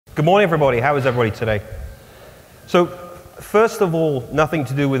Good morning, everybody. How is everybody today? So, first of all, nothing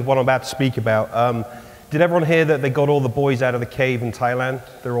to do with what I'm about to speak about. Did everyone hear that they got all the boys out of the cave in Thailand?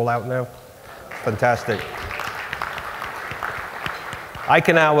 They're all out now? Fantastic. I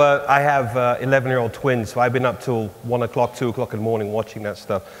have 11-year-old twins, so I've been up till 1 o'clock, 2 o'clock in the morning watching that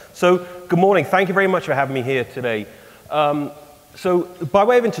stuff. So, good morning. Thank you very much for having me here today. So, by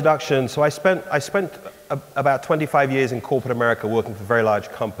way of introduction, I spent about 25 years in corporate America working for very large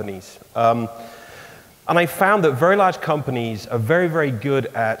companies. And I found that very large companies are very, very good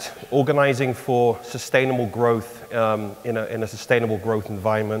at organizing for sustainable growth in a sustainable growth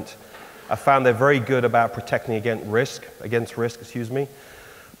environment. I found they're very good about protecting against risk.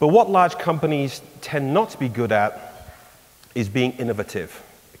 But what large companies tend not to be good at is being innovative.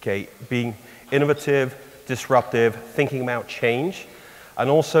 Okay, being innovative, disruptive, thinking about change. And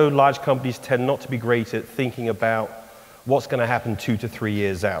also, large companies tend not to be great at thinking about what's going to happen 2 to 3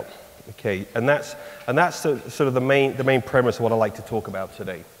 years out. Okay, and that's sort of the main premise of what I like to talk about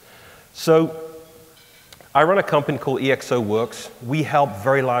today. So, I run a company called EXO Works. We help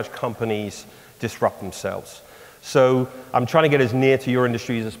very large companies disrupt themselves. So, I'm trying to get as near to your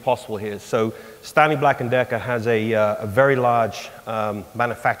industries as possible here. So, Stanley Black & Decker has a very large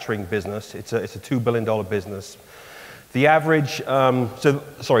manufacturing business. It's a $2 billion business. The average,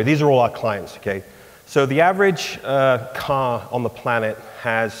 these are all our clients, okay? So the average car on the planet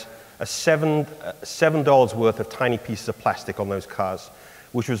has $7 worth of tiny pieces of plastic on those cars,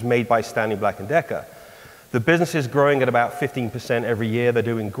 which was made by Stanley Black & Decker. The business is growing at about 15% every year. They're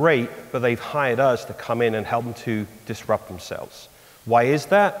doing great, but they've hired us to come in and help them to disrupt themselves. Why is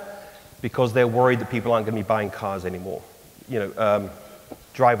that? Because they're worried that people aren't going to be buying cars anymore. You know,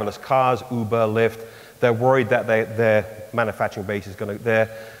 driverless cars, Uber, Lyft. They're worried that their manufacturing base is their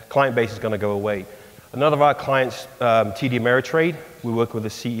client base is going to go away. Another of our clients, TD Ameritrade. We work with the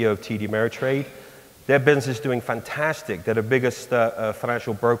CEO of TD Ameritrade. Their business is doing fantastic. They're the biggest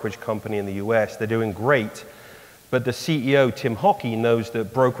financial brokerage company in the US. They're doing great. But the CEO, Tim Hockey, knows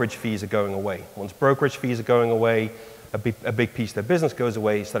that brokerage fees are going away. Once brokerage fees are going away, a big piece of their business goes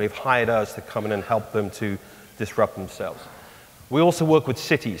away, so they've hired us to come in and help them to disrupt themselves. We also work with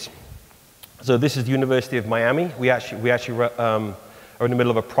cities. So this is the University of Miami. We actually are in the middle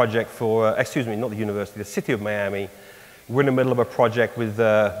of a project for, not the university, the city of Miami. We're in the middle of a project with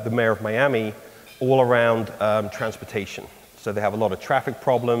the mayor of Miami all around transportation. So they have a lot of traffic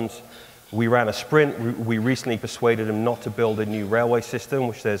problems. We ran a sprint. We recently persuaded them not to build a new railway system,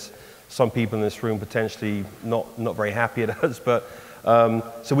 which there's some people in this room potentially not very happy at us. But,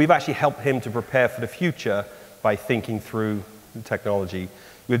 so we've actually helped him to prepare for the future by thinking through the technology.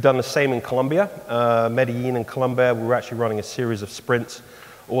 We've done the same in Colombia, Medellin and Colombia. We're actually running a series of sprints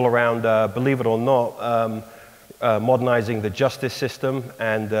all around, believe it or not, modernizing the justice system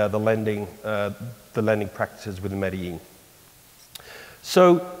and the lending practices within Medellin.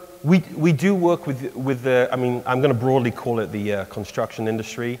 So we do work with the, I'm going to broadly call it the construction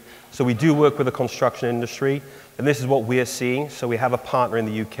industry. So we do work with the construction industry, and this is what we're seeing. So we have a partner in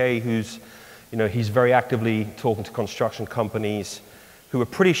the UK who's, he's very actively talking to construction companies who are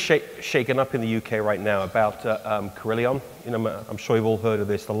pretty shaken up in the UK right now about Carillion. I'm sure you've all heard of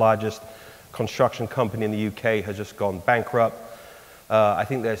this. The largest construction company in the UK has just gone bankrupt. I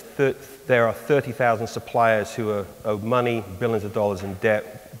think there are 30,000 suppliers who owe money, billions of dollars in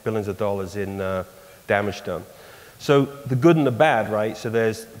debt, billions of dollars in damage done. So the good and the bad, right? So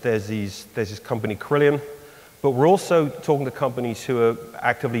there's this company Carillion, but we're also talking to companies who are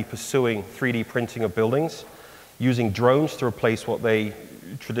actively pursuing 3D printing of buildings, using drones to replace what they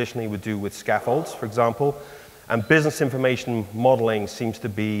traditionally would do with scaffolds, for example. And business information modeling seems to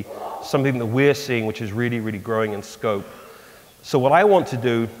be something that we're seeing which is really, really growing in scope. So what I want to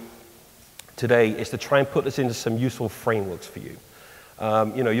do today is to try and put this into some useful frameworks for you.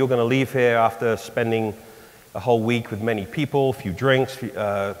 You're going to leave here after spending a whole week with many people, a few drinks,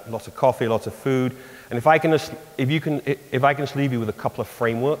 lots of coffee, lots of food. And if I can just leave you with a couple of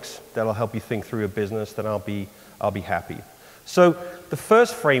frameworks that'll help you think through your business, then I'll be happy. So the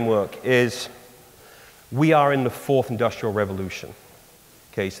first framework is we are in the fourth industrial revolution.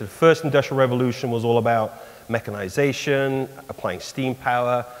 Okay, so the first industrial revolution was all about mechanization, applying steam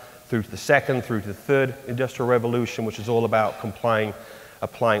power, through to the second, through to the third industrial revolution, which is all about applying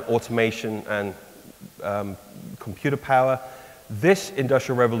automation and computer power. This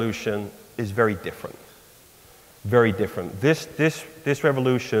industrial revolution is very different. Very different. This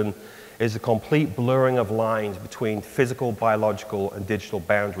revolution is a complete blurring of lines between physical, biological, and digital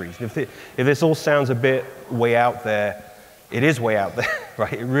boundaries. If this all sounds a bit way out there, it is way out there,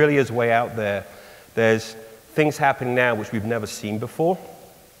 right? It really is way out there. There's things happening now which we've never seen before.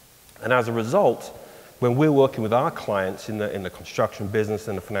 And as a result, when we're working with our clients in the construction business,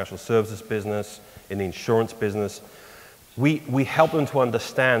 in the financial services business, in the insurance business, we help them to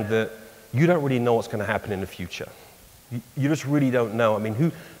understand that you don't really know what's going to happen in the future. You just really don't know. I mean,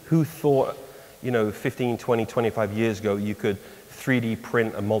 who thought, 15, 20, 25 years ago you could 3D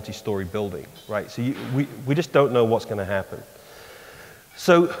print a multi-story building, right? So we just don't know what's going to happen.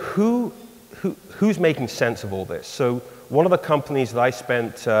 So who's making sense of all this? So one of the companies that I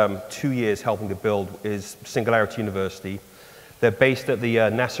spent 2 years helping to build is Singularity University. They're based at the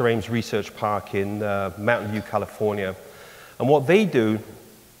NASA Ames Research Park in Mountain View, California. And what they do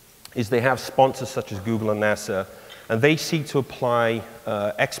is they have sponsors such as Google and NASA, and they seek to apply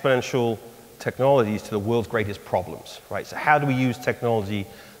exponential technologies to the world's greatest problems, right? So how do we use technology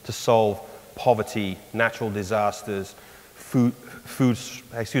to solve poverty, natural disasters, food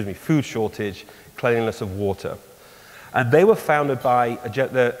shortage, cleanliness of water? And they were founded by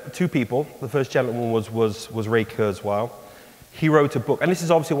two people. The first gentleman was Ray Kurzweil. He wrote a book, and this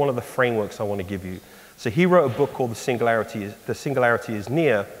is obviously one of the frameworks I want to give you. So he wrote a book called The Singularity is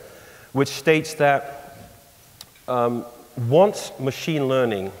Near, which states that once machine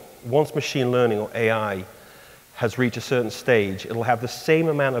learning or AI has reached a certain stage, it'll have the same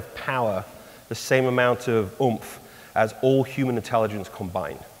amount of power, the same amount of oomph as all human intelligence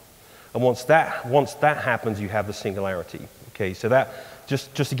combined. And once that happens, you have the singularity. Okay, so that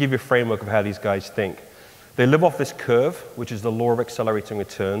just to give you a framework of how these guys think. They live off this curve, which is the law of accelerating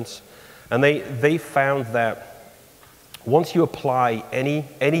returns, and they found that once you apply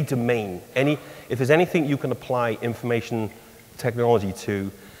any domain, if there's anything you can apply information technology to,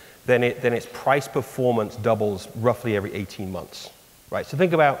 then its price performance doubles roughly every 18 months, right? So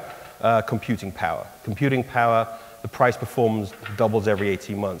think about computing power. Computing power, the price performance doubles every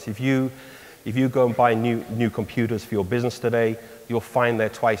 18 months. If you go and buy new computers for your business today, you'll find they're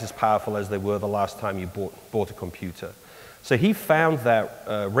twice as powerful as they were the last time you bought a computer. So he found that,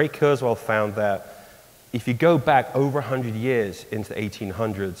 Ray Kurzweil found that if you go back over 100 years into the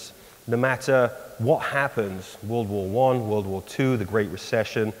 1800s, no matter what happens, World War I, World War II, the Great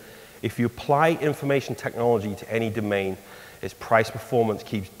Recession, if you apply information technology to any domain, its price performance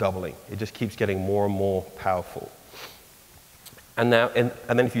keeps doubling. It just keeps getting more and more powerful. And then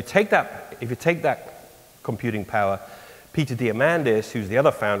if you take that computing power, Peter Diamandis, who's the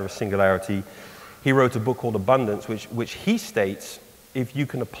other founder of Singularity, he wrote a book called Abundance, which he states, if you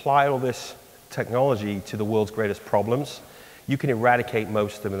can apply all this technology to the world's greatest problems, you can eradicate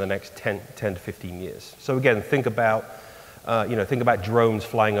most of them in the next 10 to 15 years. So again, think about drones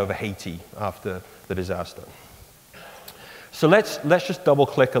flying over Haiti after the disaster. So let's just double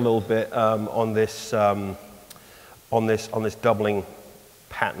click a little bit on this doubling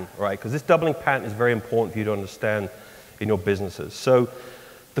pattern, right? Because this doubling pattern is very important for you to understand in your businesses. So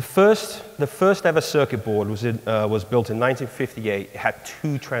the first ever circuit board was built in 1958. It had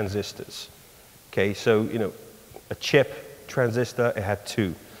 2 transistors. Okay, so a chip transistor, it had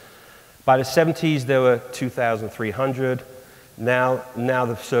 2. By the 70s, there were 2,300. Now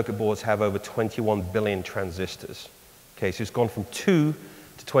the circuit boards have over 21 billion transistors. Okay, so it's gone from 2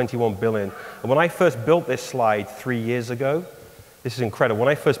 to 21 billion. And when I first built this slide 3 years ago, this is incredible. When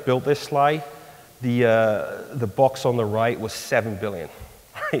I first built this slide, the box on the right was 7 billion.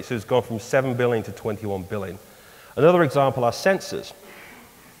 Right? So it's gone from 7 billion to 21 billion. Another example are sensors.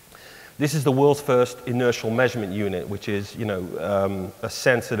 This is the world's first inertial measurement unit, which is a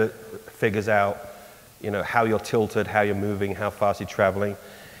sensor that figures out how you're tilted, how you're moving, how fast you're traveling.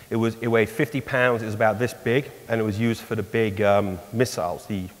 It weighed 50 pounds. It was about this big, and it was used for the big missiles,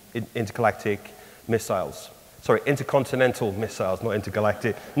 the intergalactic missiles. Sorry, intercontinental missiles, not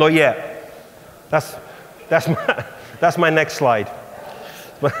intergalactic. Not yet. That's my next slide.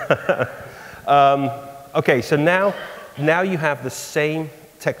 Okay, so now you have the same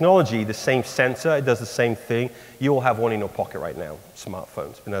technology, the same sensor. It does the same thing. You all have one in your pocket right now,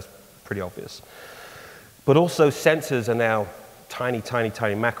 smartphones, and that's pretty obvious. But also sensors are now tiny, tiny,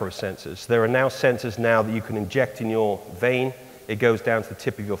 tiny macro sensors. There are now sensors now that you can inject in your vein. It goes down to the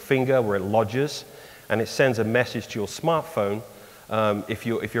tip of your finger where it lodges, and it sends a message to your smartphone if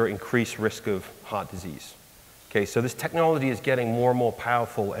you're at increased risk of heart disease. Okay, so this technology is getting more and more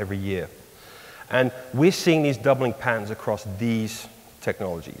powerful every year. And we're seeing these doubling patterns across these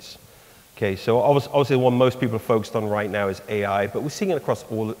technologies. Okay, so obviously the one most people are focused on right now is AI, but we're seeing it across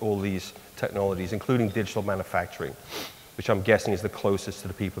all these technologies, including digital manufacturing, which I'm guessing is the closest to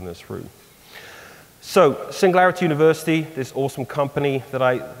the people in this room. So Singularity University, this awesome company that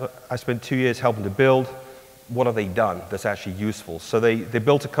I spent 2 years helping to build, what have they done that's actually useful? So they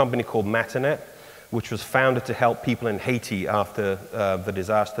built a company called Matternet, which was founded to help people in Haiti after the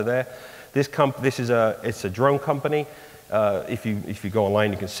disaster there. It's a drone company. If you go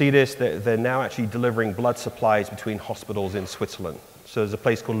online, you can see this. They're now actually delivering blood supplies between hospitals in Switzerland. So there's a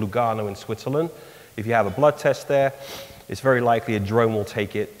place called Lugano in Switzerland. If you have a blood test there, it's very likely a drone will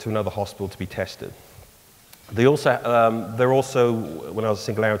take it to another hospital to be tested. They're also, when I was at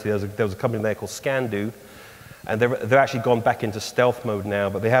Singularity, there was a company there called Scandu, and they've actually gone back into stealth mode now,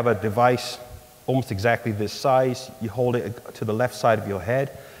 but they have a device almost exactly this size. You hold it to the left side of your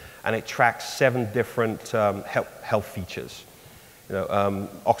head, and it tracks 7 different health features.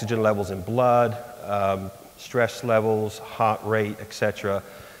 Oxygen levels in blood, stress levels, heart rate, etc.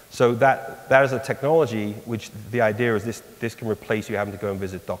 So that is a technology which the idea is this can replace you having to go and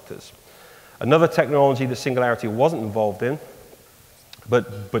visit doctors. Another technology that Singularity wasn't involved in,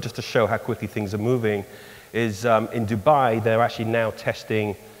 but just to show how quickly things are moving, is in Dubai, they're actually now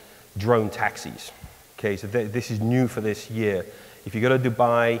testing drone taxis. Okay, so this is new for this year. If you go to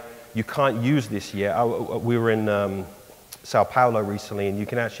Dubai, you can't use this yet. We were in Sao Paulo recently, and you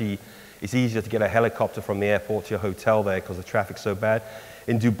can actually, it's easier to get a helicopter from the airport to your hotel there because the traffic's so bad.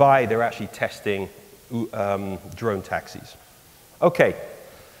 In Dubai, they're actually testing drone taxis. Okay,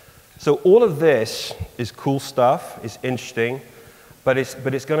 so all of this is cool stuff, it's interesting, but it's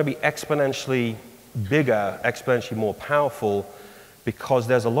going to be exponentially bigger, exponentially more powerful, because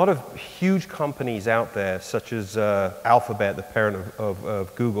there's a lot of huge companies out there, such as Alphabet, the parent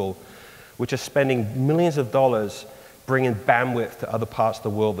of Google, which are spending millions of dollars bringing bandwidth to other parts of the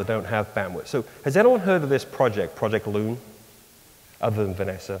world that don't have bandwidth. So has anyone heard of this project, Project Loon, other than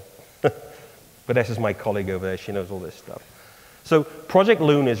Vanessa? Vanessa's my colleague over there, she knows all this stuff. So Project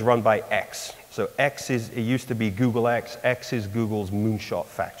Loon is run by X. So it used to be Google X. X is Google's moonshot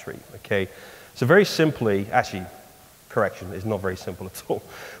factory, okay? So very simply, actually, correction, it's not very simple at all.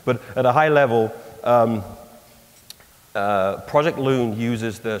 But at a high level, Project Loon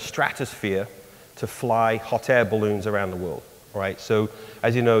uses the stratosphere to fly hot air balloons around the world, right? So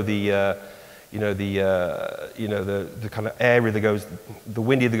as you know, the kind of area that goes, the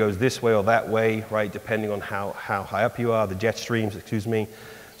wind either goes this way or that way, right? Depending on how high up you are, the jet streams, excuse me.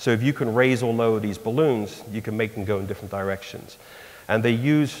 So if you can raise or lower these balloons, you can make them go in different directions. And they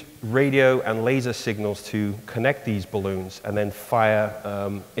use radio and laser signals to connect these balloons and then fire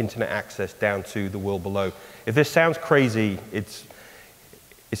internet access down to the world below. If this sounds crazy, it's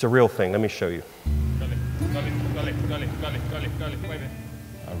a real thing. Let me show you.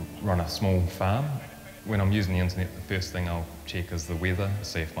 I run a small farm. When I'm using the internet, the first thing I'll check is the weather,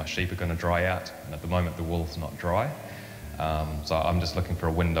 see if my sheep are going to dry out. And at the moment, the wool's not dry. So I'm just looking for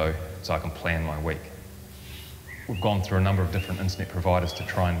a window so I can plan my week. We've gone through a number of different internet providers to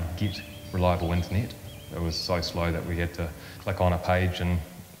try and get reliable internet. It was so slow that we had to click on a page and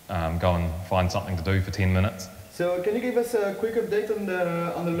go and find something to do for 10 minutes. So can you give us a quick update on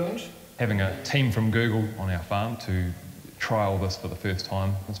the launch? Having a team from Google on our farm to trial this for the first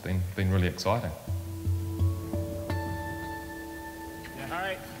time has been really exciting. All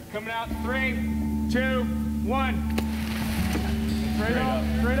right, coming out, 3, 2, 1. Straight up,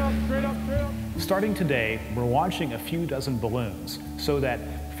 straight up, straight up, straight up. Starting today, we're launching a few dozen balloons so that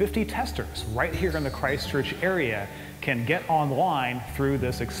 50 testers right here in the Christchurch area can get online through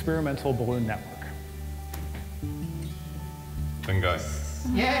this experimental balloon network. Bingo.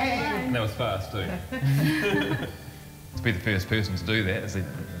 Yay! And that was fast too. To be the first person to do that is a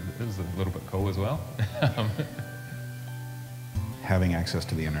little bit cool as well. Having access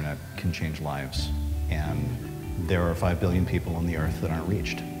to the internet can change lives, and there are 5 billion people on the earth that aren't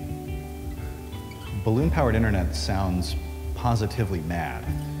reached. Balloon-powered internet sounds positively mad,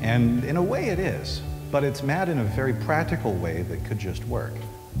 and in a way it is, but it's mad in a very practical way that could just work.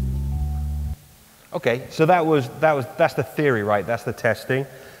 Okay, so that's the theory, right? That's the testing.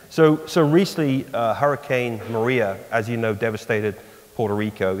 So recently, Hurricane Maria, as you know, devastated Puerto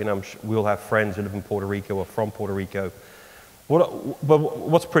Rico. You know, we all have friends who live in Puerto Rico or from Puerto Rico. But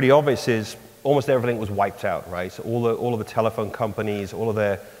what's pretty obvious is almost everything was wiped out, right? So all of the telephone companies, all of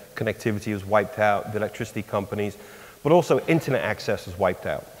their connectivity was wiped out, the electricity companies, but also internet access was wiped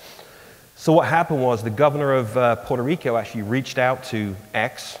out. So what happened was the governor of Puerto Rico actually reached out to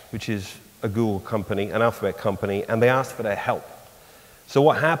X, which is a Google company, an Alphabet company, and they asked for their help. So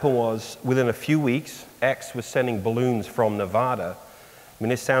what happened was, within a few weeks, X was sending balloons from Nevada. I mean,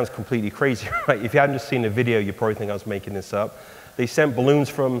 this sounds completely crazy, right? If you hadn't just seen the video, you probably think I was making this up. They sent balloons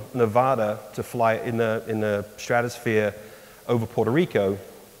from Nevada to fly in the stratosphere over Puerto Rico,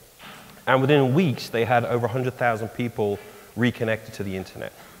 and within weeks, they had over 100,000 people reconnected to the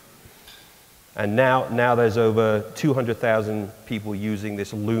internet. And now there's over 200,000 people using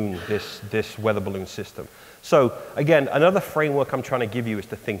this loon, this weather balloon system. So again, another framework I'm trying to give you is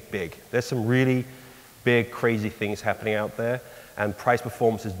to think big. There's some really big, crazy things happening out there, and price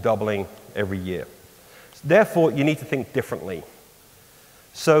performance is doubling every year. Therefore, you need to think differently.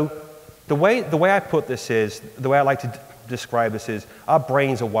 So the way I put this is, the way I like to describe this is, our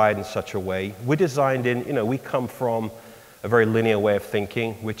brains are wired in such a way. We're designed in, we come from a very linear way of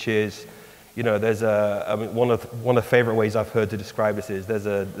thinking, which is, there's one of the favorite ways I've heard to describe this is, there's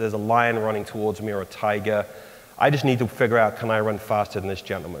a lion running towards me or a tiger. I just need to figure out, can I run faster than this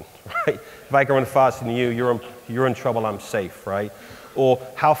gentleman, right? If I can run faster than you, you're in trouble, I'm safe, right? Or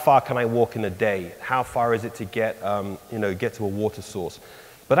how far can I walk in a day? How far is it to get to a water source?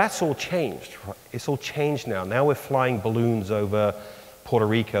 But that's all changed. Right? It's all changed now. Now we're flying balloons over Puerto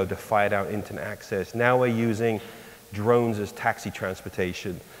Rico to fight out internet access. Now we're using drones as taxi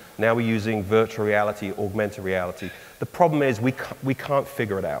transportation. Now we're using virtual reality, augmented reality. The problem is we can't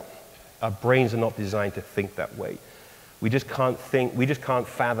figure it out. Our brains are not designed to think that way. We just can't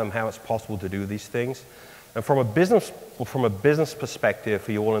fathom how it's possible to do these things. And from a business perspective,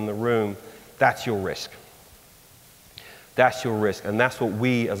 for you all in the room, that's your risk. That's your risk, and that's what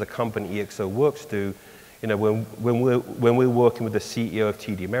we as a company, EXO Works, do. When we're working with the CEO of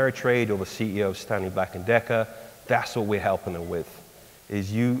TD Ameritrade or the CEO of Stanley Black & Decker, that's what we're helping them with.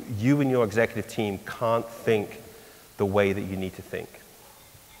 Is you and your executive team can't think the way that you need to think.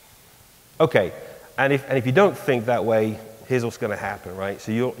 Okay, and if you don't think that way, here's what's going to happen, right?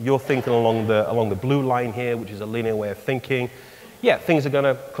 So you're thinking along the blue line here, which is a linear way of thinking. Yeah, things are going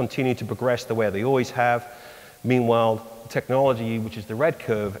to continue to progress the way they always have. Meanwhile, technology, which is the red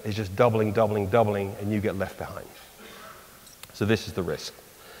curve, is just doubling, and you get left behind. So this is the risk.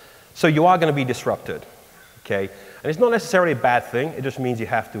 So you are going to be disrupted, okay? And it's not necessarily a bad thing. It just means you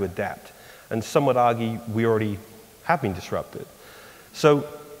have to adapt. And some would argue we already have been disrupted. So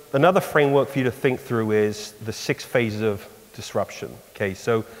another framework for you to think through is the 6 phases of disruption, okay?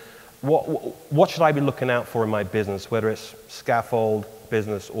 So what should I be looking out for in my business, whether it's scaffold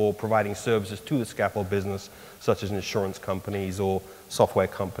business or providing services to the scaffold business, such as insurance companies or software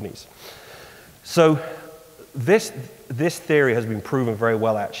companies. So this theory has been proven very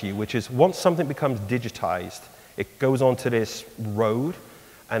well, actually, which is once something becomes digitized, it goes onto this road,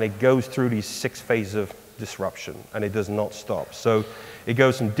 and it goes through these 6 phases of disruption, and it does not stop. So it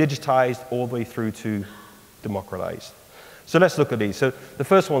goes from digitized all the way through to democratized. So let's look at these. So the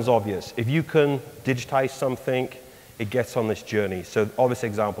first one's obvious. If you can digitize something, it gets on this journey. So the obvious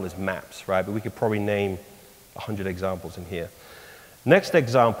example is maps, right? But we could probably name 100 examples in here. Next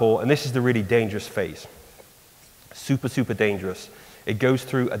example, and this is the really dangerous phase. Super, super dangerous. It goes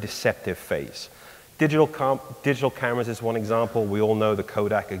through a deceptive phase. Digital cameras is one example. We all know the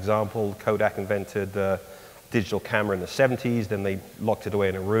Kodak example. Kodak invented the digital camera in the 70s, then they locked it away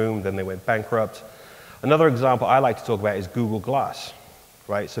in a room, then they went bankrupt. Another example I like to talk about is Google Glass,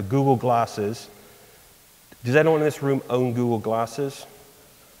 right? So Google Glasses. Does anyone in this room own Google Glasses?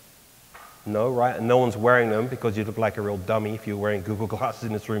 No, right? And no one's wearing them because you look like a real dummy if you're wearing Google Glasses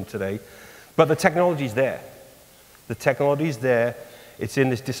in this room today. But the technology's there. The technology's there. It's in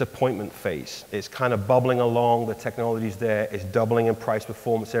this disappointment phase. It's kind of bubbling along. The technology's there. It's doubling in price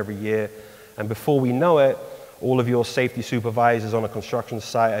performance every year. And before we know it, all of your safety supervisors on a construction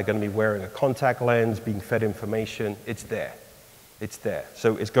site are going to be wearing a contact lens, being fed information. It's there. It's there.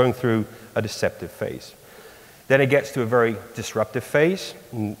 So it's going through a deceptive phase. Then it gets to a very disruptive phase.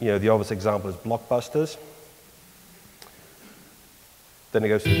 The obvious example is blockbusters. Then it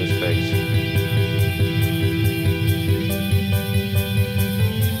goes through this phase.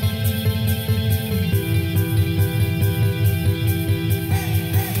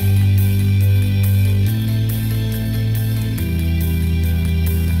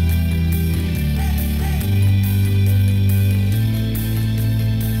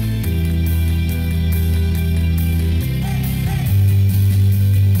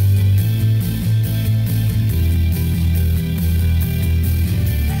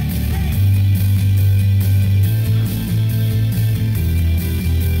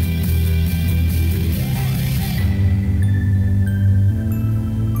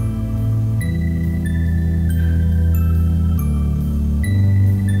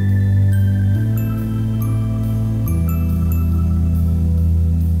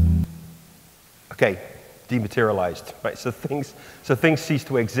 Okay, dematerialized, right? So things cease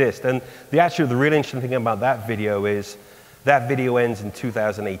to exist. And the really interesting thing about that video is that video ends in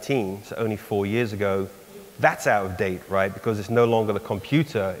 2018, so only 4 years ago. That's out of date, right? Because it's no longer the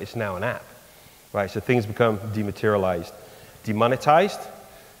computer, it's now an app, right? So things become dematerialized. Demonetized,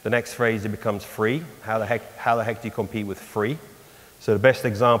 The next phase, it becomes free. How the heck do you compete with free? So the best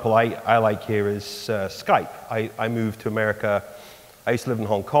example I like here is Skype. I moved to America. I used to live in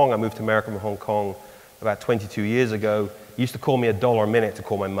Hong Kong. I moved to America from Hong Kong about 22 years ago. It used to call me $1 a minute to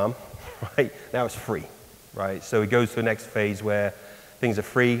call my mum, right? Now it's free, right? So it goes to the next phase where things are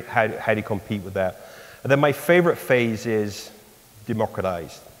free. How do you compete with that? And then my favorite phase is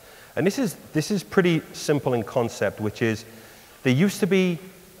democratized. And this is pretty simple in concept, which is there used to be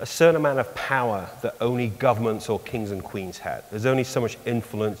a certain amount of power that only governments or kings and queens had. There's only so much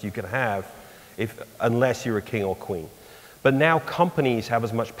influence you can have unless you're a king or queen. But now companies have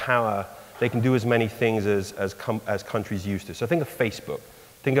as much power, they can do as many things as countries used to. So think of Facebook.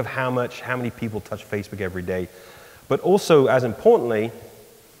 Think of how many people touch Facebook every day. But also, as importantly,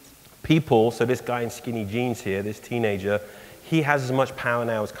 people, so this guy in skinny jeans here, this teenager, he has as much power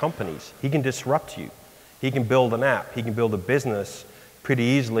now as companies. He can disrupt you. He can build an app. He can build a business pretty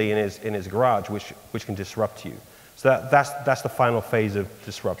easily in his garage, which can disrupt you. So that's the final phase of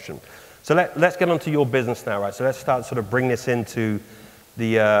disruption. So let's get onto your business now, right? So let's start sort of bring this into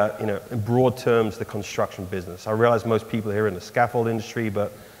the, in broad terms, the construction business. I realize most people here are in the scaffold industry,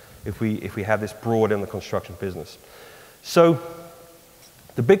 but if we have this broad in the construction business. So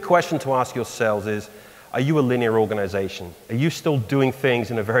the big question to ask yourselves is, are you a linear organization? Are you still doing things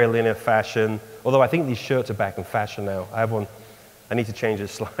in a very linear fashion? Although I think these shirts are back in fashion now. I have one. I need to change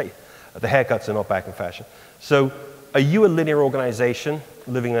this slide. The haircuts are not back in fashion. So are you a linear organization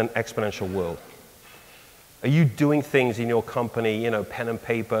living in an exponential world? Are you doing things in your company, pen and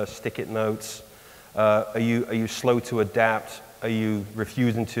paper, stick-it notes? Are you slow to adapt? Are you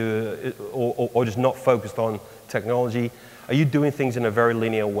refusing to, or just not focused on technology? Are you doing things in a very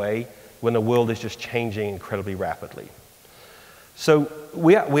linear way when the world is just changing incredibly rapidly? So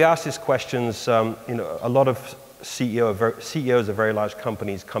we ask these questions, a lot of CEOs of very large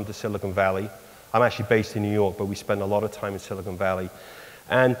companies come to Silicon Valley. I'm actually based in New York, but we spend a lot of time in Silicon Valley.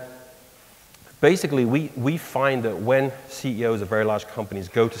 And basically, we find that when CEOs of very large companies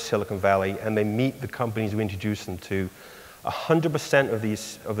go to Silicon Valley and they meet the companies we introduce them to,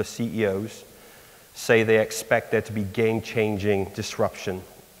 100% of the CEOs say they expect there to be game-changing disruption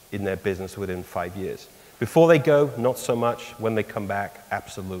in their business within 5 years. Before they go, not so much. When they come back,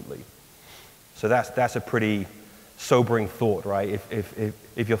 absolutely. So that's a pretty sobering thought, right?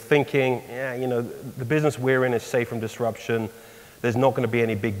 If you're thinking, the business we're in is safe from disruption, there's not going to be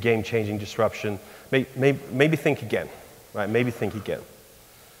any big game-changing disruption, maybe think again, right? Maybe think again.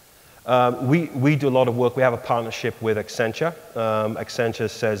 We do a lot of work. We have a partnership with Accenture. Accenture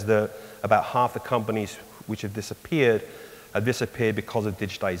says that about half the companies which have disappeared because of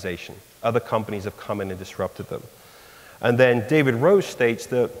digitization. Other companies have come in and disrupted them. And then David Rose states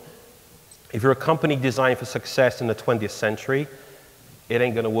that if you're a company designed for success in the 20th century, it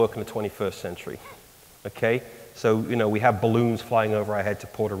ain't going to work in the 21st century, okay? So, we have balloons flying over our head to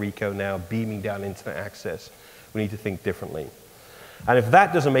Puerto Rico now, beaming down internet access. We need to think differently. And if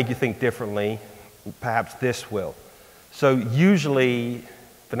that doesn't make you think differently, perhaps this will. So usually,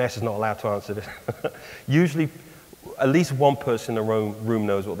 Vanessa's not allowed to answer this. Usually, at least one person in the room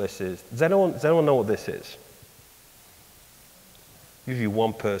knows what this is. Does anyone know what this is? Usually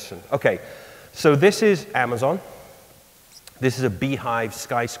one person. Okay, so this is Amazon. This is a beehive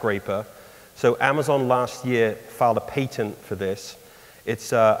skyscraper. So Amazon last year filed a patent for this. It's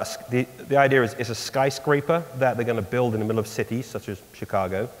the idea is it's a skyscraper that they're going to build in the middle of cities such as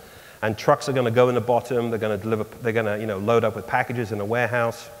Chicago, and trucks are going to go in the bottom. They're going to deliver. They're going to load up with packages in a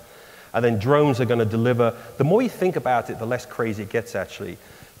warehouse, and then drones are going to deliver. The more you think about it, the less crazy it gets actually.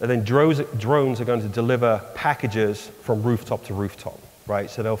 And then drones are going to deliver packages from rooftop to rooftop, right?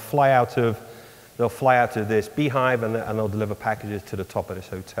 So they'll fly out of this beehive and they'll deliver packages to the top of this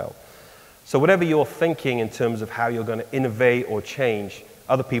hotel. So whatever you're thinking in terms of how you're going to innovate or change,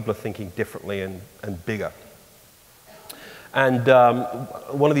 other people are thinking differently and bigger. And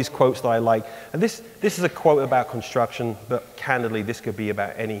one of these quotes that I like, and this is a quote about construction, but candidly, this could be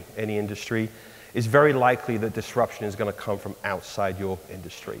about any industry. It's very likely that disruption is going to come from outside your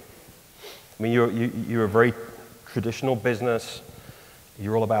industry. I mean, you're a very traditional business.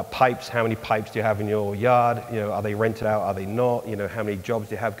 You're all about pipes. How many pipes do you have in your yard? Are they rented out? Are they not? How many jobs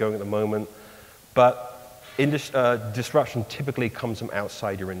do you have going at the moment? But disruption typically comes from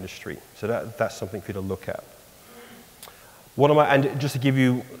outside your industry. So that's something for you to look at. And just to give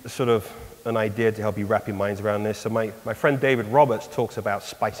you sort of an idea to help you wrap your minds around this, so my friend David Roberts talks about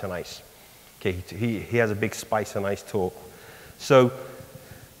spice and ice. Okay, he has a big spice and ice talk. So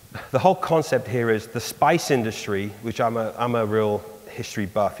the whole concept here is the spice industry, which I'm a real history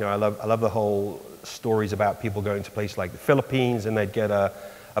buff. I love the whole stories about people going to places like the Philippines and they'd get a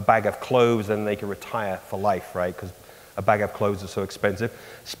a bag of cloves, and they could retire for life, right? Because a bag of cloves is so expensive.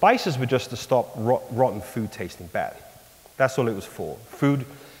 Spices were just to stop rotten food tasting bad. That's all it was for. Food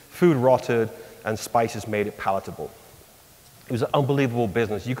rotted, and spices made it palatable. It was an unbelievable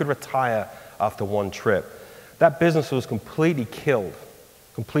business. You could retire after one trip. That business was completely killed.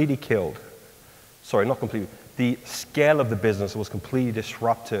 Completely killed. Sorry, not completely. The scale of the business was completely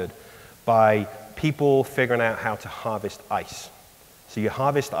disrupted by people figuring out how to harvest ice. So you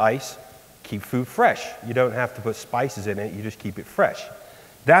harvest ice, keep food fresh. You don't have to put spices in it, you just keep it fresh.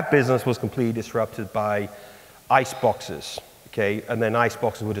 That business was completely disrupted by ice boxes, okay? And then ice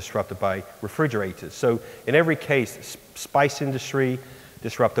boxes were disrupted by refrigerators. So in every case, spice industry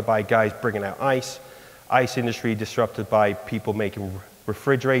disrupted by guys bringing out ice industry disrupted by people making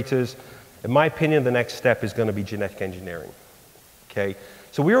refrigerators. In my opinion, the next step is going to be genetic engineering, okay?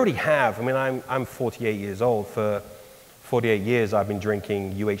 So we already have, I mean, I'm 48 years old. For 48 years, I've been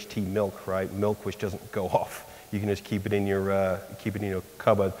drinking UHT milk, right? Milk which doesn't go off. You can just keep it in your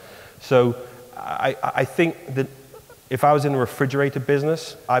cupboard. So I think that if I was in the refrigerator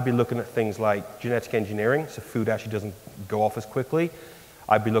business, I'd be looking at things like genetic engineering, so food actually doesn't go off as quickly.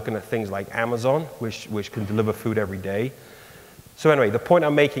 I'd be looking at things like Amazon, which can deliver food every day. So anyway, the point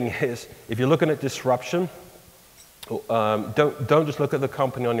I'm making is, if you're looking at disruption, don't just look at the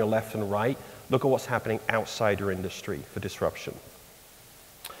company on your left and right. Look at what's happening outside your industry for disruption.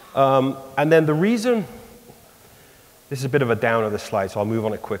 And then the reason, this is a bit of a downer, this slide, so I'll move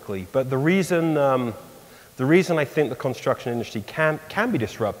on it quickly. But the reason I think the construction industry can be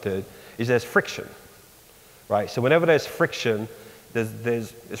disrupted is there's friction, right? So whenever there's friction,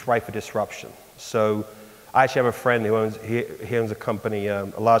 it's ripe for disruption. So I actually have a friend who owns a company, a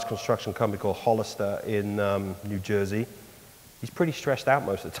large construction company called Hollister in New Jersey. He's pretty stressed out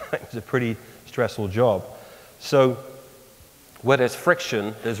most of the time. It's a pretty stressful job. So where there's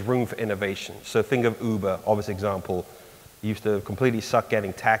friction, there's room for innovation. So think of Uber, obvious example. You used to completely suck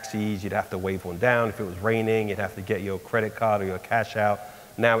getting taxis. You'd have to wave one down. If it was raining, you'd have to get your credit card or your cash out.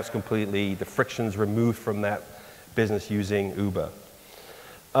 Now it's completely, the friction's removed from that business using Uber.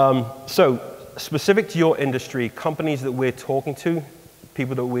 So specific to your industry, companies that we're talking to,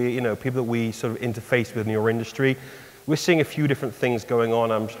 people that we sort of interface with in your industry, we're seeing a few different things going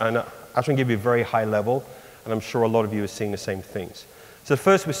on. I'm going to give you a very high level, and I'm sure a lot of you are seeing the same things. So the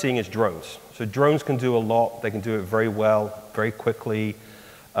first we're seeing is drones. So drones can do a lot. They can do it very well, very quickly.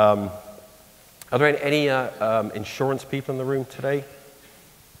 Are there any insurance people in the room today?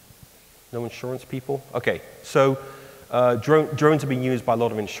 No insurance people? Okay, so drones are being used by a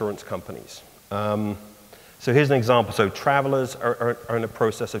lot of insurance companies. So here's an example. So travelers are in the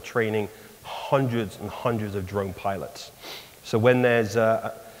process of training hundreds and hundreds of drone pilots. So when there's,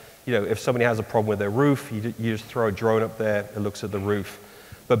 if somebody has a problem with their roof, you just throw a drone up there, it looks at the roof.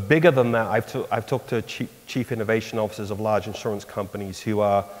 But bigger than that, I've talked to chief innovation officers of large insurance companies who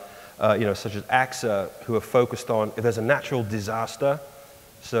are, such as AXA, who are focused on if there's a natural disaster.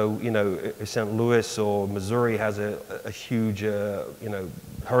 So, if St. Louis or Missouri has a huge,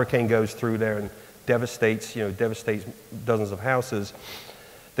 hurricane goes through there and devastates dozens of houses,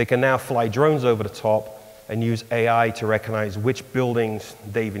 they can now fly drones over the top and use AI to recognize which buildings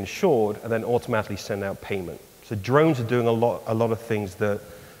they've insured and then automatically send out payment. So drones are doing a lot of things that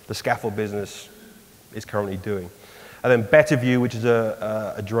the scaffold business is currently doing. And then BetterView, which is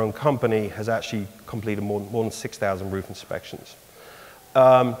a drone company, has actually completed more than 6,000 roof inspections.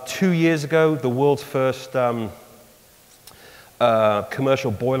 2 years ago, the world's first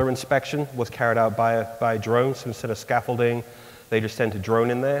commercial boiler inspection was carried out by a drone. So instead of scaffolding, they just sent a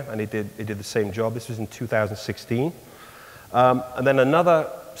drone in there, and it did the same job. This was in 2016. And then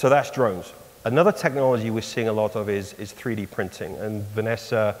so that's drones. Another technology we're seeing a lot of is 3D printing. And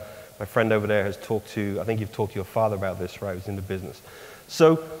Vanessa, my friend over there, I think you've talked to your father about this, right? He was in the business.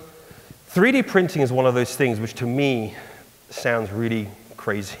 So 3D printing is one of those things which to me sounds really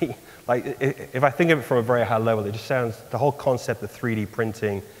crazy. Like, if I think of it from a very high level, it just sounds, the whole concept of 3D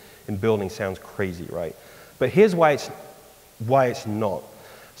printing in buildings sounds crazy, right? But here's why it's not.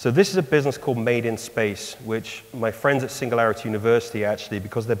 So this is a business called Made in Space, which my friends at Singularity University actually,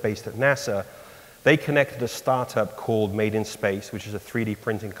 because they're based at NASA, they connected a startup called Made in Space, which is a 3D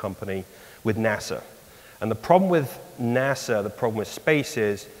printing company, with NASA. And the problem with NASA, the problem with space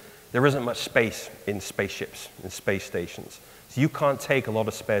is there isn't much space in spaceships, in space stations. So you can't take a lot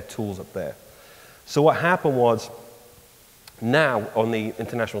of spare tools up there. So what happened was, now on the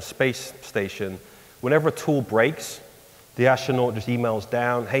International Space Station, whenever a tool breaks, the astronaut just emails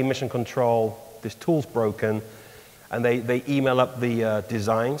down, hey, mission control, this tool's broken, and they email up the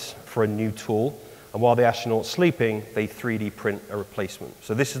designs for a new tool. And while the astronaut's sleeping, they 3D print a replacement.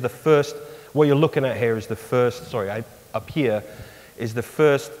 So this is the first, what you're looking at here is the first, up here, is the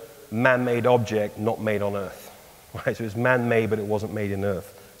first man-made object not made on Earth. Right? So it's man-made, but it wasn't made in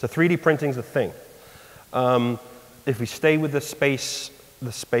Earth. So 3D printing's a thing. If we stay with the space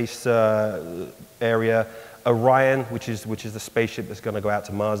area, Orion, which is the spaceship that's going to go out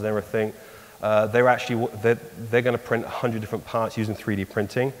to Mars and everything, they're going to print 100 different parts using 3D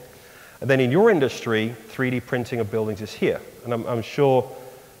printing. And then in your industry, 3D printing of buildings is here. And I'm sure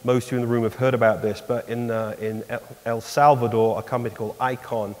most of you in the room have heard about this, but in El Salvador, a company called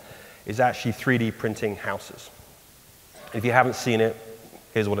Icon is actually 3D printing houses. If you haven't seen it,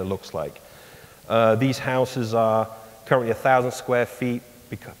 here's what it looks like. These houses are currently 1,000 square feet.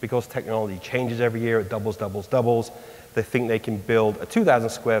 Because technology changes every year, it doubles. They think they can build a 2,000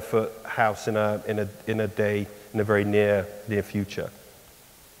 square foot house in a day in the very near future.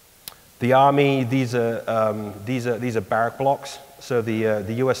 The Army, these are barrack blocks. So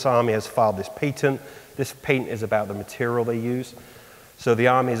the U.S. Army has filed this patent. This patent is about the material they use. So the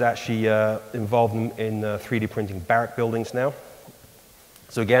Army is actually involved in 3D printing barrack buildings now.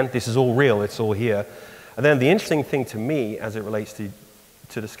 So again, this is all real. It's all here. And then the interesting thing to me, as it relates to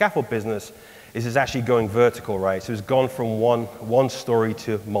the scaffold business, is it's actually going vertical, right? So it's gone from one story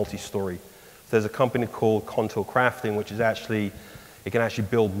to multi-story. So there's a company called Contour Crafting, which is actually, it can actually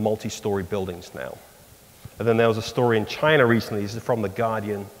build multi-story buildings now. And then there was a story in China recently, this is from The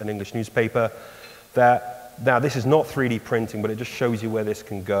Guardian, an English newspaper, that, now this is not 3D printing, but it just shows you where this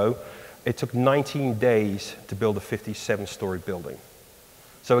can go. It took 19 days to build a 57-story building.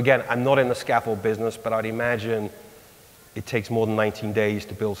 So again, I'm not in the scaffold business, but I'd imagine it takes more than 19 days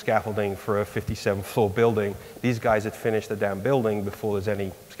to build scaffolding for a 57-floor building. These guys had finished the damn building before there's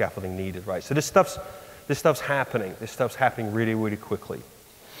any scaffolding needed, right? So this stuff's happening. This stuff's happening really, really quickly.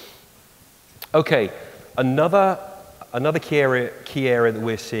 Okay, another key area that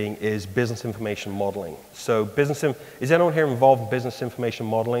we're seeing is business information modeling. So is anyone here involved in business information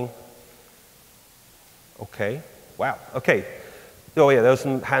modeling? Okay, wow, okay. Oh yeah, there were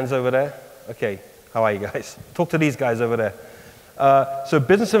some hands over there. Okay. How are you guys? Talk to these guys over there. So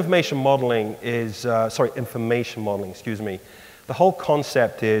business information modeling is, information modeling, excuse me. The whole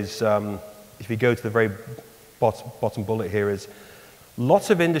concept is, if you go to the very bottom bullet here, is lots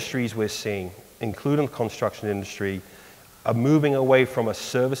of industries we're seeing, including the construction industry, are moving away from a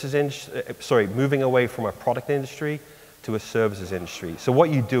moving away from a product industry to a services industry. So what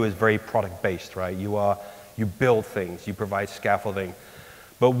you do is very product-based, right? You build things, you provide scaffolding.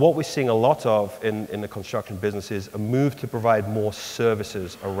 But what we're seeing a lot of in the construction business is a move to provide more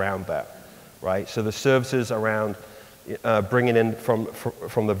services around that, right? So the services around bringing in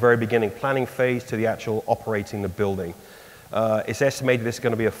from the very beginning planning phase to the actual operating the building. It's estimated this is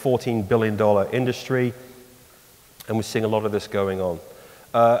going to be a $14 billion industry, and we're seeing a lot of this going on.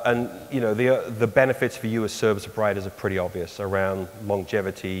 And you know, the benefits for you as service providers are pretty obvious around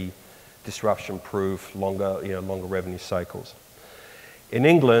longevity, disruption-proof, longer revenue cycles. In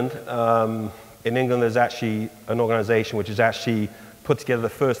England, there's actually an organization which has actually put together the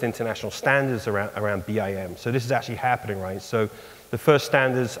first international standards around BIM. So this is actually happening, right? So the first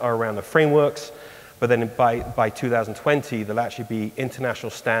standards are around the frameworks, but then by 2020, there'll actually be international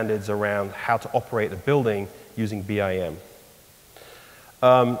standards around how to operate a building using BIM.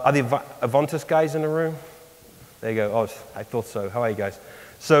 Are the Avantis guys in the room? There you go. Oh, I thought so. How are you guys?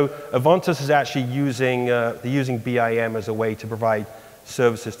 So Avantis is actually using BIM as a way to provide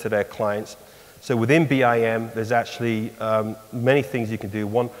services to their clients. So within BIM, there's actually many things you can do.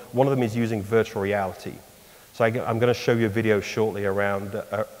 One of them is using virtual reality. So I'm going to show you a video shortly around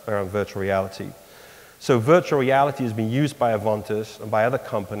virtual reality. So virtual reality has been used by Avantis and by other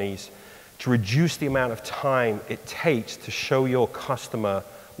companies to reduce the amount of time it takes to show your customer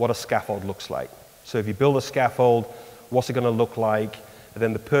what a scaffold looks like. So if you build a scaffold, what's it going to look like? And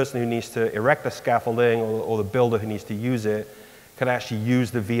then the person who needs to erect the scaffolding or the builder who needs to use it can actually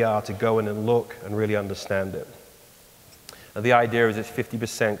use the VR to go in and look and really understand it. And the idea is it's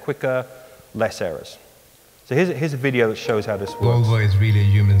 50% quicker, less errors. So here's a video that shows how this works. Volvo is really a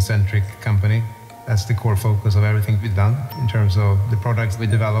human-centric company. That's the core focus of everything we've done in terms of the products we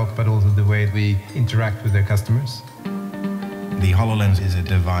develop, but also the way we interact with their customers. The HoloLens is a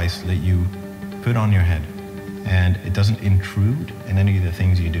device that you put on your head, and it doesn't intrude in any of the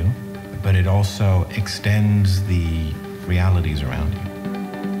things you do, but it also extends the realities around you.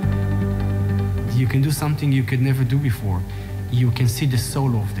 You can do something you could never do before. You can see the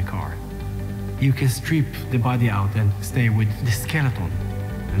soul of the car. You can strip the body out and stay with the skeleton,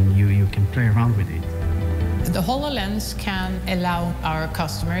 and you can play around with it. The HoloLens can allow our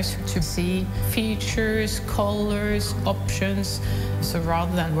customers to see features, colors, options. So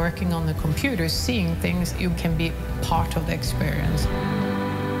rather than working on the computer, seeing things, you can be part of the experience.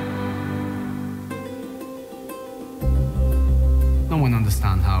 No one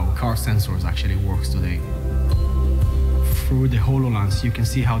understands how car sensors actually works today. Through the HoloLens, you can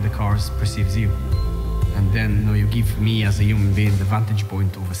see how the car perceives you. And then you give me as a human being the vantage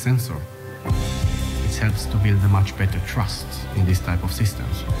point of a sensor. It helps to build a much better trust in this type of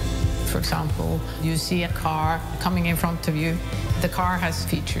systems. For example, you see a car coming in front of you. The car has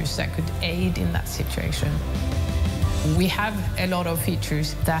features that could aid in that situation. We have a lot of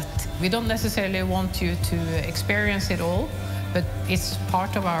features that we don't necessarily want you to experience it all, but it's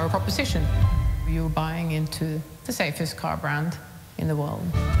part of our proposition. You're buying into the safest car brand in the world.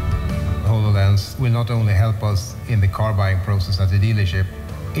 HoloLens will not only help us in the car buying process at the dealership,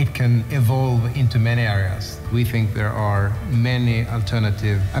 it can evolve into many areas. We think there are many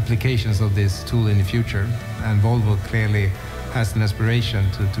alternative applications of this tool in the future, and Volvo clearly has an aspiration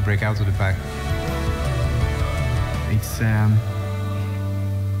to break out of the pack.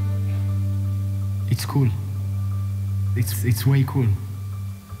 It's cool. It's way cool.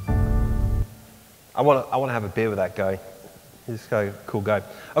 I want to have a beer with that guy. This guy, cool guy.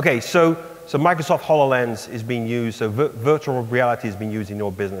 Okay, so Microsoft HoloLens is being used, so virtual reality is being used in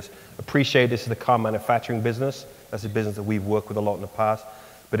your business. Appreciate this is the car manufacturing business. That's a business that we've worked with a lot in the past,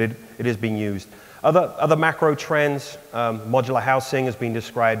 but it is being used. Other macro trends, modular housing has been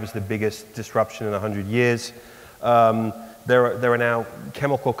described as the biggest disruption in 100 years. There are now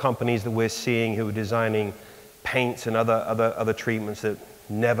chemical companies that we're seeing who are designing paints and other treatments that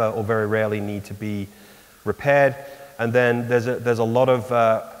never or very rarely need to be repaired. And then there's a lot of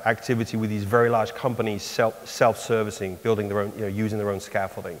activity with these very large companies self-servicing, building their own, using their own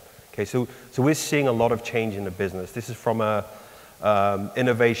scaffolding. Okay, so we're seeing a lot of change in the business. This is from a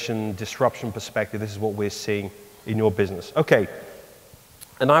innovation, disruption perspective. This is what we're seeing in your business. Okay,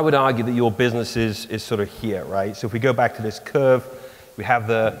 and I would argue that your business is sort of here, right? So if we go back to this curve, we have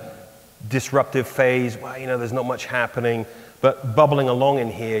the disruptive phase. Well, there's not much happening. But bubbling along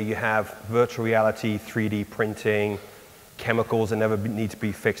in here, you have virtual reality, 3D printing, chemicals that never need to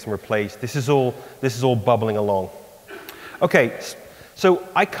be fixed and replaced. This is all bubbling along. Okay, so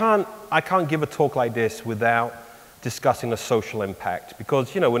I can't give a talk like this without discussing the social impact,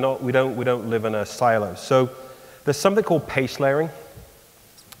 because we don't live in a silo. So there's something called pace layering,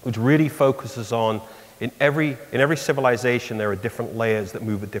 which really focuses on in every civilization there are different layers that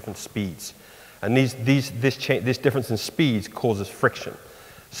move at different speeds. And this difference in speeds causes friction.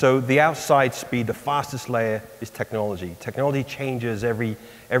 So the outside speed, the fastest layer, is technology. Technology changes every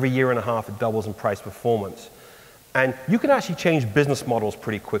year and a half. It doubles in price performance. And you can actually change business models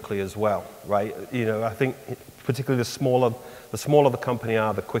pretty quickly as well, right? I think particularly the smaller the company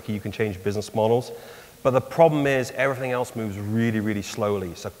are, the quicker you can change business models. But the problem is everything else moves really, really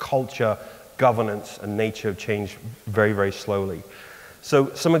slowly. So culture, governance, and nature change very, very slowly.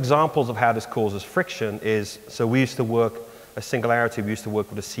 So some examples of how this causes friction is, so we used to work, a Singularity, we used to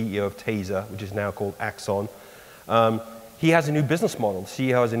work with the CEO of Taser, which is now called Axon. He has a new business model. The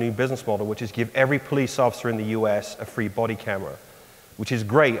CEO has a new business model, which is give every police officer in the US a free body camera, which is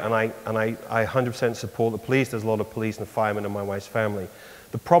great, and I 100% support the police. There's a lot of police and firemen in my wife's family.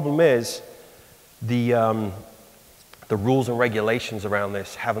 The problem is the rules and regulations around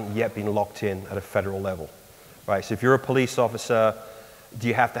this haven't yet been locked in at a federal level, right? So if you're a police officer, do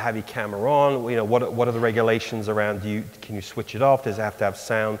you have to have your camera on? What are the regulations around can you switch it off? Does it have to have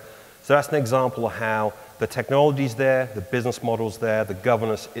sound? So that's an example of how the technology's there, the business model's there, the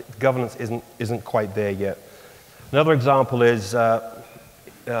governance isn't quite there yet. Another example is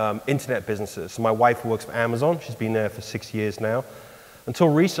internet businesses. So my wife works for Amazon. She's been there for 6 years now. Until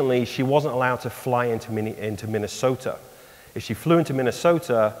recently, she wasn't allowed to fly into Minnesota. If she flew into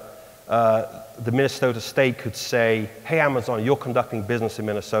Minnesota, the Minnesota state could say, hey, Amazon, you're conducting business in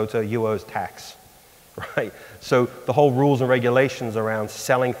Minnesota, you owe us tax, right? So the whole rules and regulations around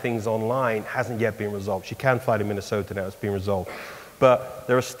selling things online hasn't yet been resolved. She can fly to Minnesota now, it's been resolved. But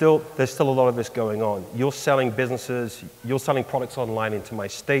there's still a lot of this going on. You're selling products online into my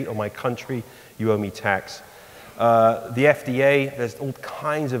state or my country, you owe me tax. The FDA, there's all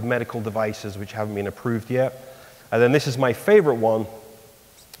kinds of medical devices which haven't been approved yet. And then this is my favorite one.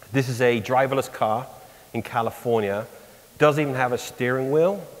 This is a driverless car in California. Doesn't even have a steering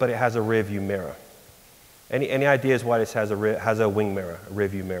wheel, but it has a rear view mirror. Any ideas why this has a wing mirror, a rear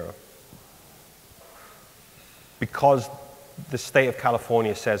view mirror? Because the state of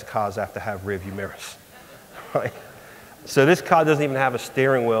California says cars have to have rear view mirrors, right? So this car doesn't even have a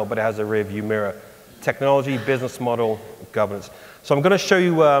steering wheel, but it has a rear view mirror. technology, business model, governance. So I'm going to show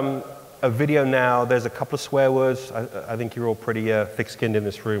you a video now. There's a couple of swear words. I think you're all pretty thick-skinned in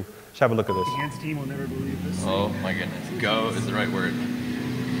this room. Let's have a look at this. The Hans team will never believe this. Oh my goodness. Go is the right word.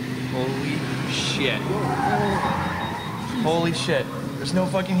 Holy shit. Holy shit. There's no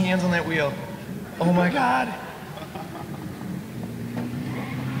fucking hands on that wheel. Oh my god.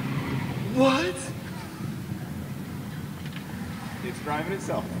 What? It's driving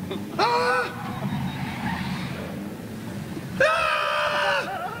itself.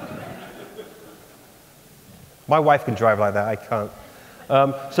 My wife can drive like that, I can't.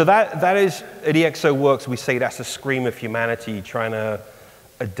 So that is, at EXO Works, we say that's the scream of humanity trying to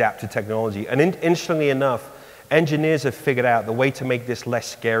adapt to technology. And interestingly enough, engineers have figured out the way to make this less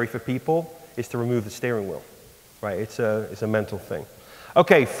scary for people is to remove the steering wheel, right? It's a mental thing.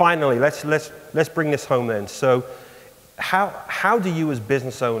 Okay, finally, let's bring this home then. So how do you as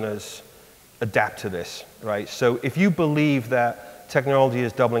business owners adapt to this, right? So if you believe that technology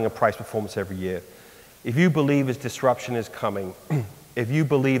is doubling in price performance every year, if you believe as disruption is coming, if you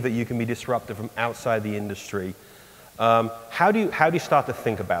believe that you can be disruptive from outside the industry, how do you start to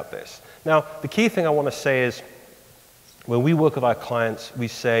think about this? Now, the key thing I want to say is when we work with our clients, we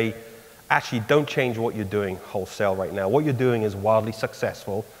say, actually, don't change what you're doing wholesale right now. What you're doing is wildly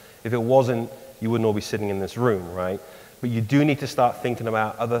successful. If it wasn't, you wouldn't all be sitting in this room, right? But you do need to start thinking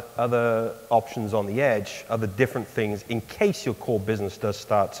about other options on the edge, other different things, in case your core business does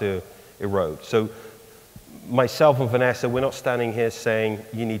start to erode. So myself and Vanessa, we're not standing here saying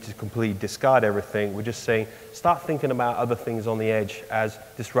you need to completely discard everything. We're just saying start thinking about other things on the edge as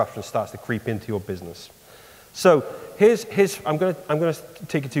disruption starts to creep into your business. So I'm going to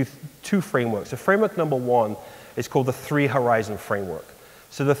take you to two frameworks. So framework number one is called the 3 Horizon Framework.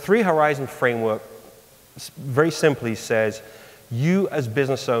 So the 3 Horizon Framework very simply says you as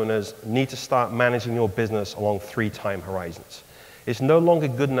business owners need to start managing your business along 3 time horizons. It's no longer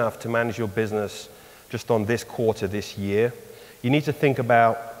good enough to manage your business just on this quarter, this year. You need to think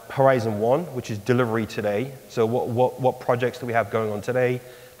about Horizon 1, which is delivery today. So what projects do we have going on today?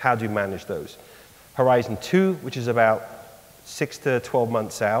 How do we manage those? Horizon 2, which is about 6 to 18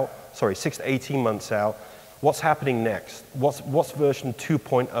 months out. What's happening next? What's version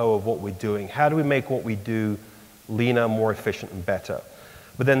 2.0 of what we're doing? How do we make what we do leaner, more efficient, and better?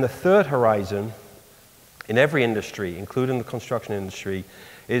 But then the third horizon, in every industry, including the construction industry,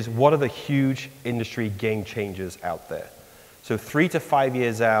 is what are the huge industry game changers out there? So 3 to 5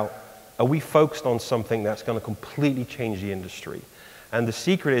 years out, are we focused on something that's going to completely change the industry? And the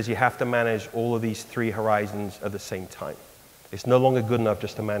secret is you have to manage all of these 3 horizons at the same time. It's no longer good enough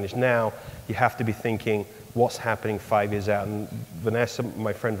just to manage now. You have to be thinking what's happening 5 years out. And Vanessa,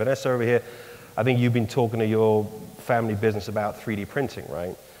 my friend Vanessa over here, I think you've been talking to your family business about 3D printing,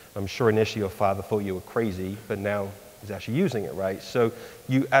 right? I'm sure initially your father thought you were crazy, but now he's actually using it, right? So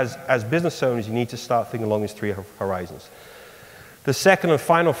you, as business owners, you need to start thinking along these 3 horizons. The second and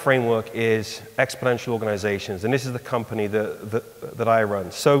final framework is Exponential Organizations, and this is the company that I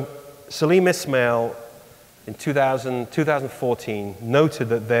run. So Salim Ismail, in 2014, noted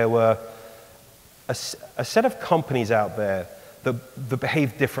that there were a set of companies out there that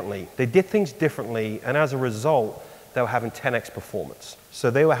behaved differently. They did things differently, and as a result, they were having 10x performance.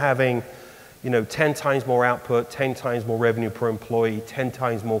 So they were having 10 times more output, 10 times more revenue per employee, 10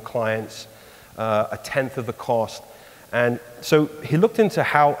 times more clients, a tenth of the cost. And so he looked into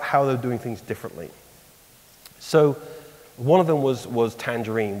how they were doing things differently. So one of them was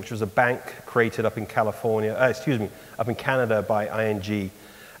Tangerine, which was a bank created up in up in Canada by ING.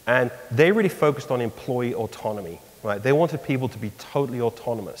 And they really focused on employee autonomy, right? They wanted people to be totally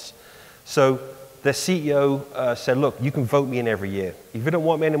autonomous. So their CEO said, look, you can vote me in every year. If you don't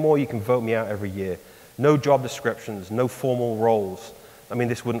want me anymore, you can vote me out every year. No job descriptions, no formal roles. I mean,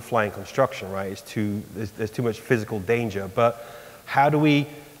 this wouldn't fly in construction, right? There's too much physical danger. But how do we,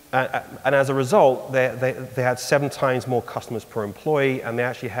 and as a result, they had 7 times more customers per employee, and they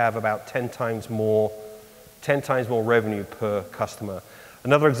actually have about 10 times more revenue per customer.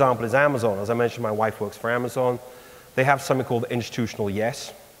 Another example is Amazon. As I mentioned, my wife works for Amazon. They have something called institutional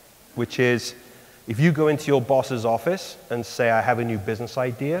yes, which is if you go into your boss's office and say, I have a new business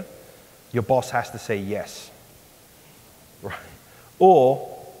idea, your boss has to say yes, right?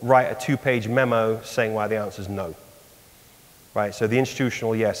 Or write a 2-page memo saying why the answer is no, right? So the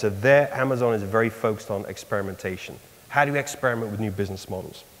institutional yes. So there, Amazon is very focused on experimentation. How do you experiment with new business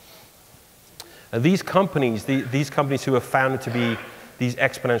models? And these companies who are founded to be these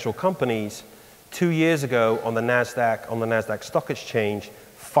exponential companies, 2 years ago on the NASDAQ Stock Exchange,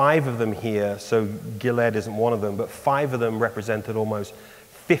 5 of them here, so Gilead isn't one of them, but 5 of them represented almost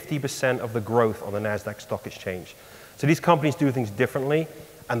 50% of the growth on the NASDAQ stock exchange. So these companies do things differently,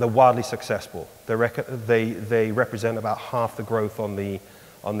 and they're wildly successful. They represent about half the growth on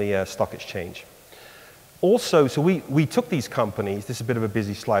the stock exchange. Also, so we took these companies, this is a bit of a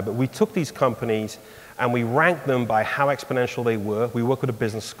busy slide, but we took these companies and we ranked them by how exponential they were. We work with a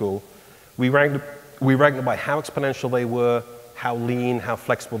business school. We ranked them by how exponential they were, how lean, how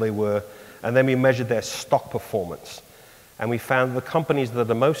flexible they were, and then we measured their stock performance. And we found the companies that are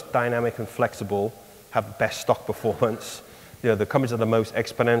the most dynamic and flexible have the best stock performance. The companies that are the most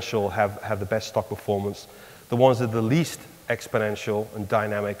exponential have the best stock performance. The ones that are the least exponential and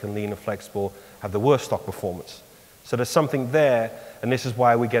dynamic and lean and flexible have the worst stock performance. So there's something there, and this is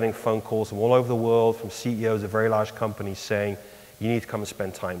why we're getting phone calls from all over the world, from CEOs of very large companies saying, you need to come and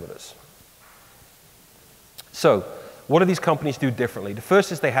spend time with us. So what do these companies do differently? The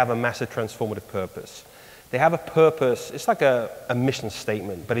first is they have a massive transformative purpose. They have a purpose, it's like a mission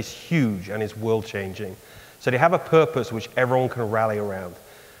statement, but it's huge and it's world-changing. So they have a purpose which everyone can rally around.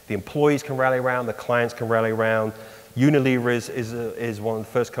 The employees can rally around, the clients can rally around. Unilever is one of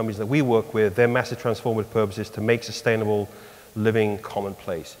the first companies that we work with. Their massive transformative purpose is to make sustainable living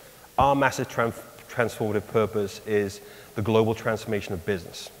commonplace. Our massive transformative purpose is the global transformation of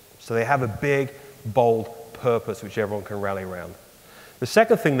business. So they have a big, bold purpose which everyone can rally around. The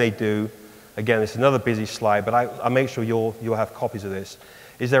second thing they do, again, it's another busy slide, but I'll make sure you'll have copies of this,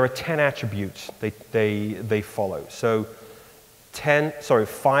 is there are 10 attributes they follow. So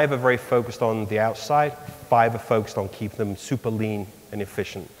 5 are very focused on the outside, 5 are focused on keeping them super lean and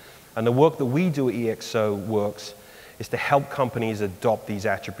efficient. And the work that we do at EXO Works is to help companies adopt these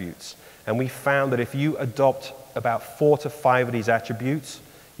attributes. And we found that if you adopt about 4 to 5 of these attributes,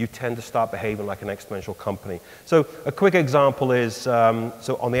 you tend to start behaving like an exponential company. So a quick example is,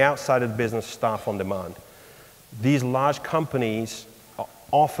 so on the outside of the business, staff on demand. These large companies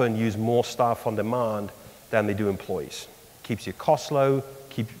often use more staff on demand than they do employees. Keeps your costs low,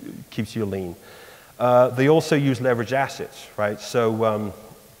 keeps you lean. They also use leverage assets, right? So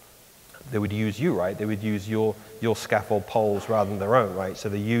they would use you, right? They would use your scaffold poles rather than their own, right? So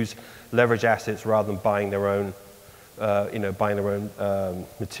they use leverage assets rather than buying their own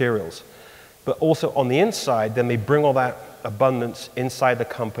materials. But also on the inside, then they bring all that abundance inside the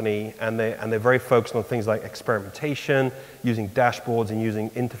company, and they're very focused on things like experimentation, using dashboards and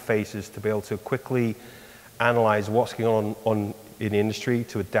using interfaces to be able to quickly analyze what's going on in the industry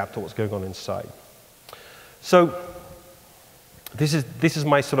to adapt to what's going on inside. So this is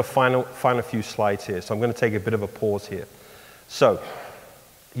my sort of final few slides here. So I'm going to take a bit of a pause here. So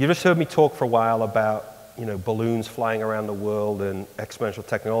you just heard me talk for a while about balloons flying around the world and exponential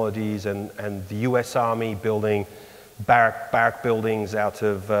technologies and the US Army building barrack buildings out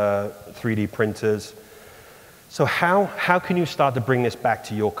of 3D printers. So how can you start to bring this back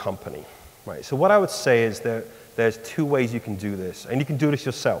to your company? Right. So what I would say is there's 2 ways you can do this, and you can do this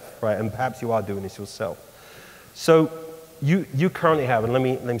yourself, right? And perhaps you are doing this yourself. So you currently have, and let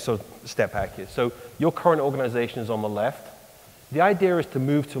me sort of step back here. So your current organization is on the left. The idea is to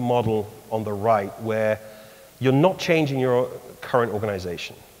move to a model on the right where you're not changing your current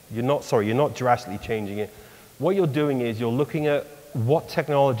organization. You're not drastically changing it. What you're doing is you're looking at what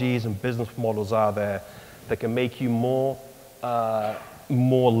technologies and business models are there that can make you more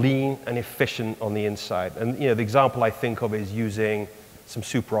lean and efficient on the inside. And the example I think of is using some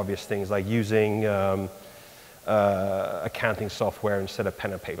super obvious things like using accounting software instead of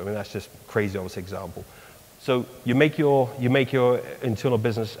pen and paper. I mean, that's just a crazy obvious example. So you make your internal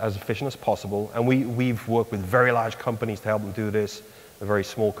business as efficient as possible, and we've worked with very large companies to help them do this, and very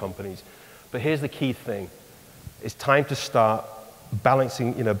small companies. But here's the key thing. It's time to start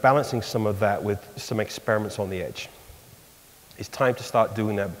balancing some of that with some experiments on the edge. It's time to start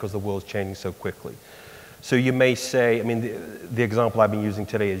doing that because the world's changing so quickly. So you may say, I mean, the example I've been using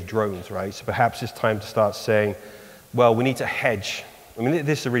today is drones, right? So perhaps it's time to start saying, well, we need to hedge. I mean,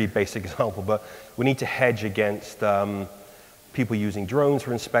 this is a really basic example, but we need to hedge against people using drones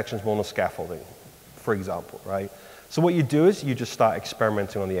for inspections more than scaffolding, for example, right? So what you do is you just start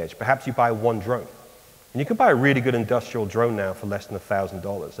experimenting on the edge. Perhaps you buy one drone. And you can buy a really good industrial drone now for less than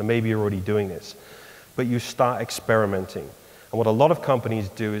 $1,000, and maybe you're already doing this. But you start experimenting. And what a lot of companies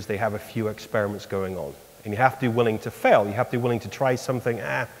do is they have a few experiments going on. And you have to be willing to fail. You have to be willing to try something,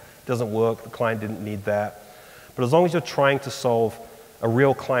 it doesn't work, the client didn't need that. But as long as you're trying to solve a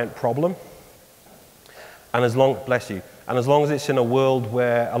real client problem, and as long as it's in a world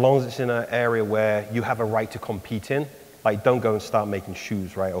where, as long as it's in an area where you have a right to compete in, like don't go and start making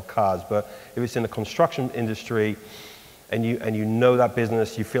shoes, right, or cars, but if it's in the construction industry and you know that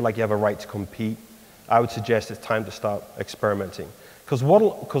business, you feel like you have a right to compete, I would suggest it's time to start experimenting. Because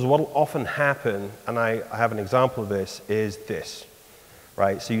what'll often happen, and I have an example of this, is this,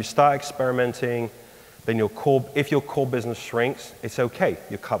 right? So you start experimenting, then if your core business shrinks, it's okay,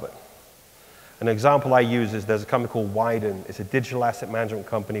 you're covered. An example I use is there's a company called Wyden. It's a digital asset management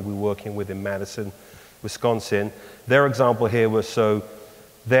company we're working with in Madison, Wisconsin. Their example here was, so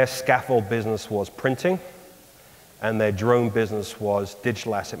their scaffold business was printing, and their drone business was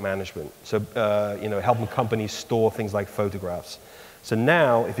digital asset management. So, helping companies store things like photographs. So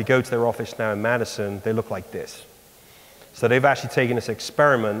now, if you go to their office now in Madison, they look like this. So they've actually taken this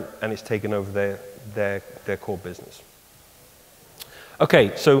experiment, and it's taken over their core business.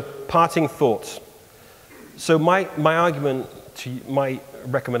 Okay, so parting thoughts. So my argument, my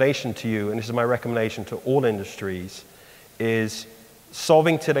recommendation to you, and this is my recommendation to all industries, is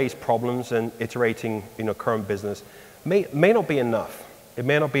solving today's problems and iterating current business may not be enough. It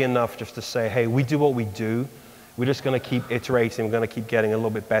may not be enough just to say, hey, we do what we do. We're just going to keep iterating. We're going to keep getting a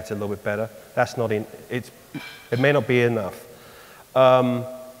little bit better, a little bit better. That's not it may not be enough.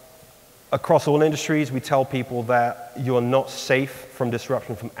 Across all industries, we tell people that you're not safe from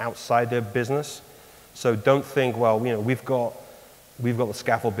disruption from outside their business. So don't think, well, we've got the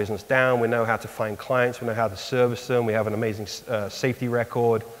scaffold business down. We know how to find clients. We know how to service them. We have an amazing safety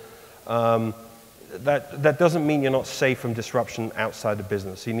record. That doesn't mean you're not safe from disruption outside the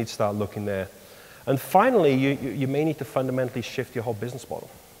business. You need to start looking there. And finally, you may need to fundamentally shift your whole business model.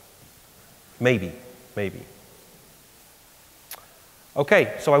 Maybe.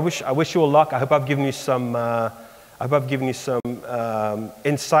 Okay, so I wish you all luck. I hope I've given you some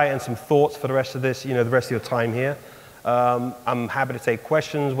insight and some thoughts for the rest of this, the rest of your time here. I'm happy to take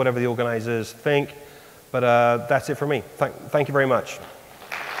questions, whatever the organizers think, but that's it for me. Thank you very much.